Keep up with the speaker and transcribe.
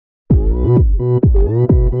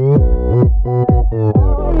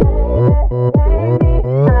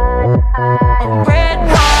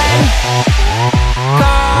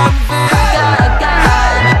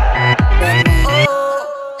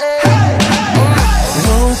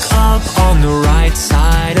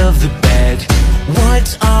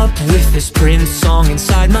with this Prince song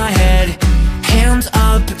inside my head. Hands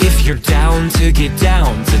up if you're down to get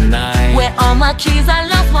down tonight. Where are my keys? I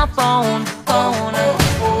lost my phone.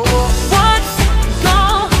 What's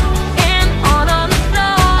going on the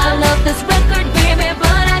floor? I love this record, baby,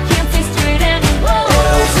 but I can't see straight anymore.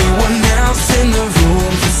 Everyone else in the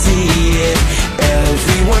room can see it.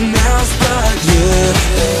 Everyone else but you.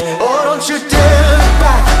 Oh, don't you dare look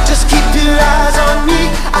back. Just keep your eyes on me.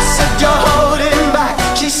 I said you're holding back.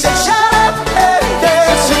 She said shut up and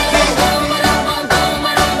dance with me.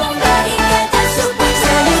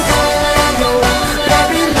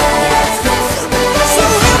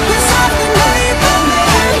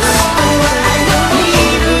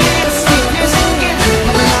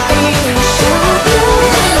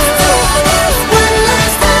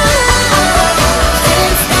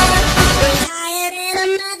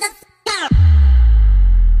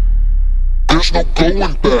 There's no going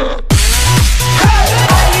back.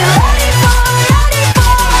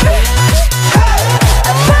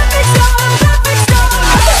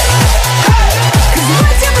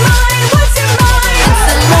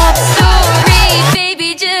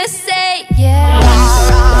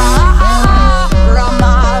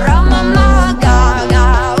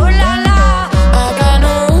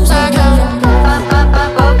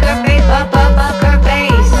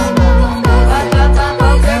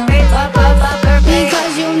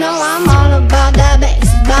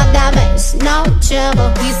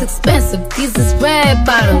 Expensive, these is red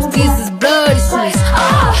bottoms, these is bloody sweets.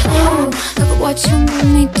 Look at what you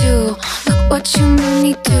made me do. Look what you made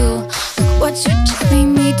me do. Look what you just made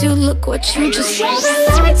me do. Look what you just made me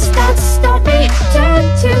do. Lights start me, turn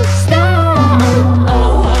to stone.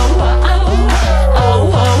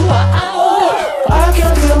 I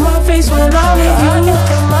can feel my face when I'm with you.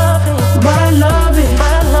 But I love it,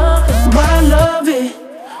 but I love it.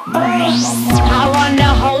 I wanna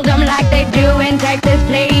hold them like they do in Texas,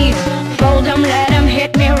 please. Fold them, let them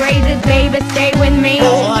hit me, raise it, baby, stay with me. I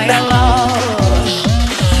want your love.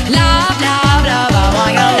 Love, love, love, I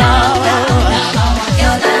want your love.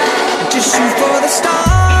 Just shoot for the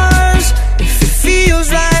stars if it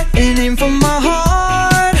feels right, and aim for my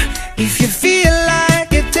heart. If you feel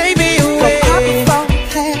like it, take me away. So pop it for a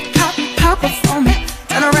plan, pop it for me.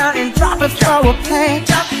 Turn around and drop it for a plan,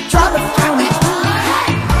 drop it for me.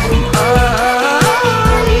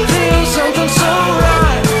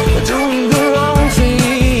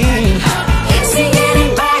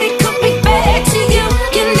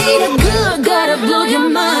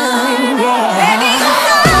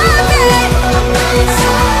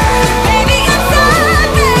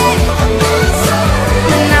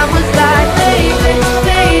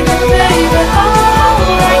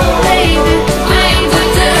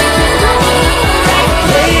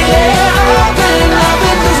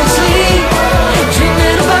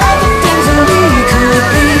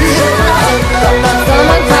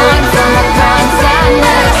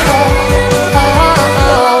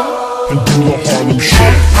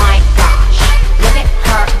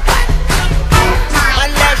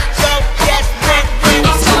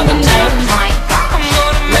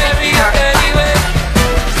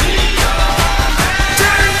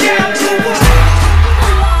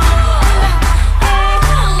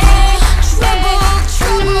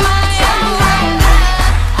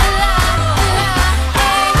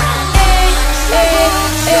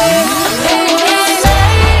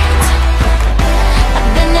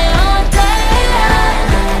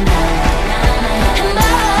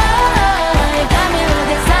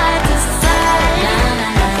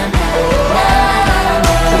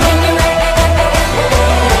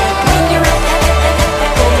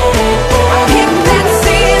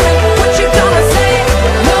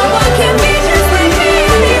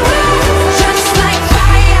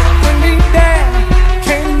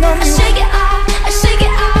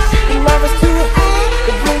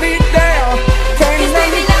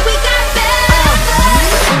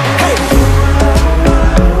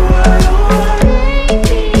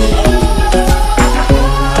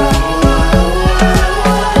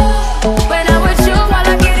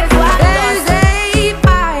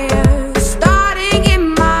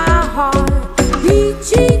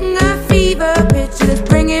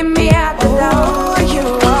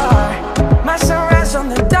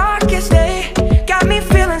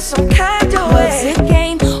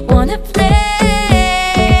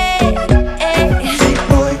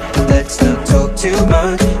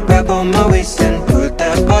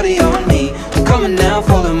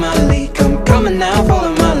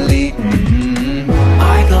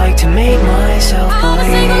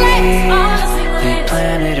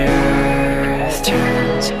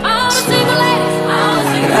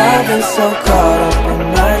 I've been so caught up in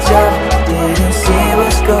my job.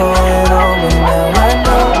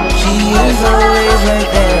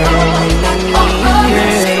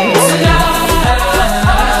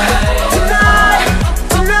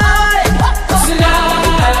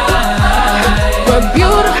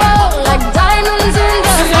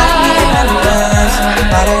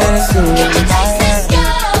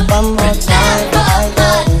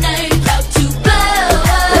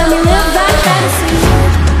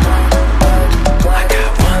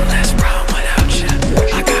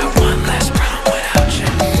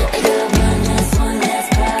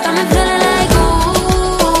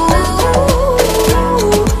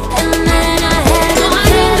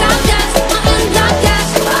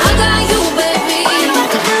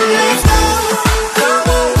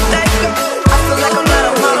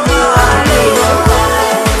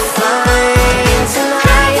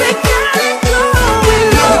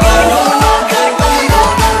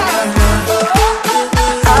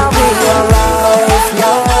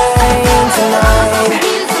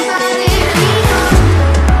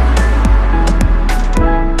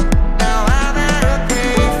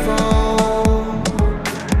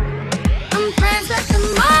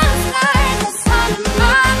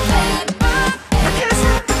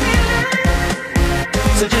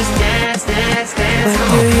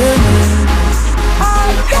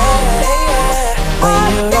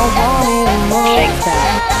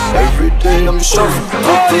 bring them shuffle.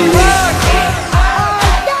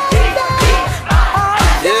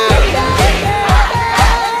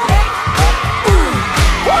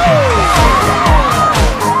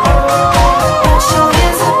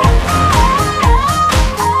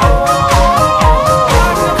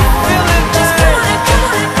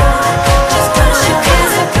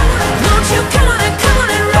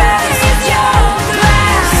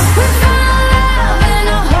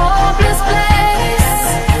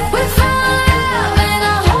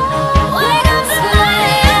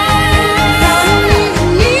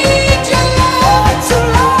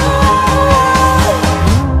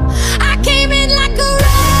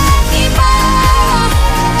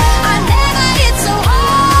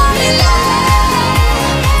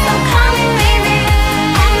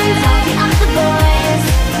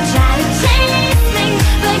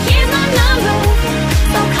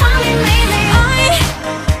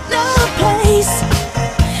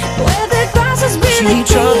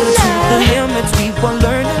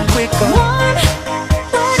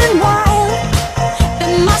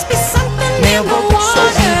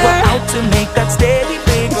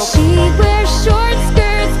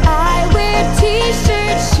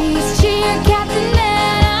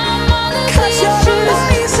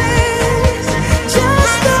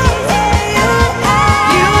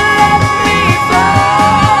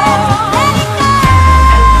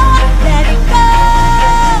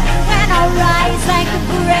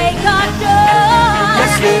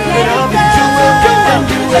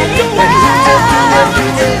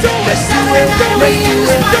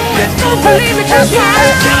 Believe it, just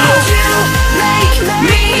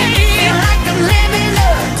make me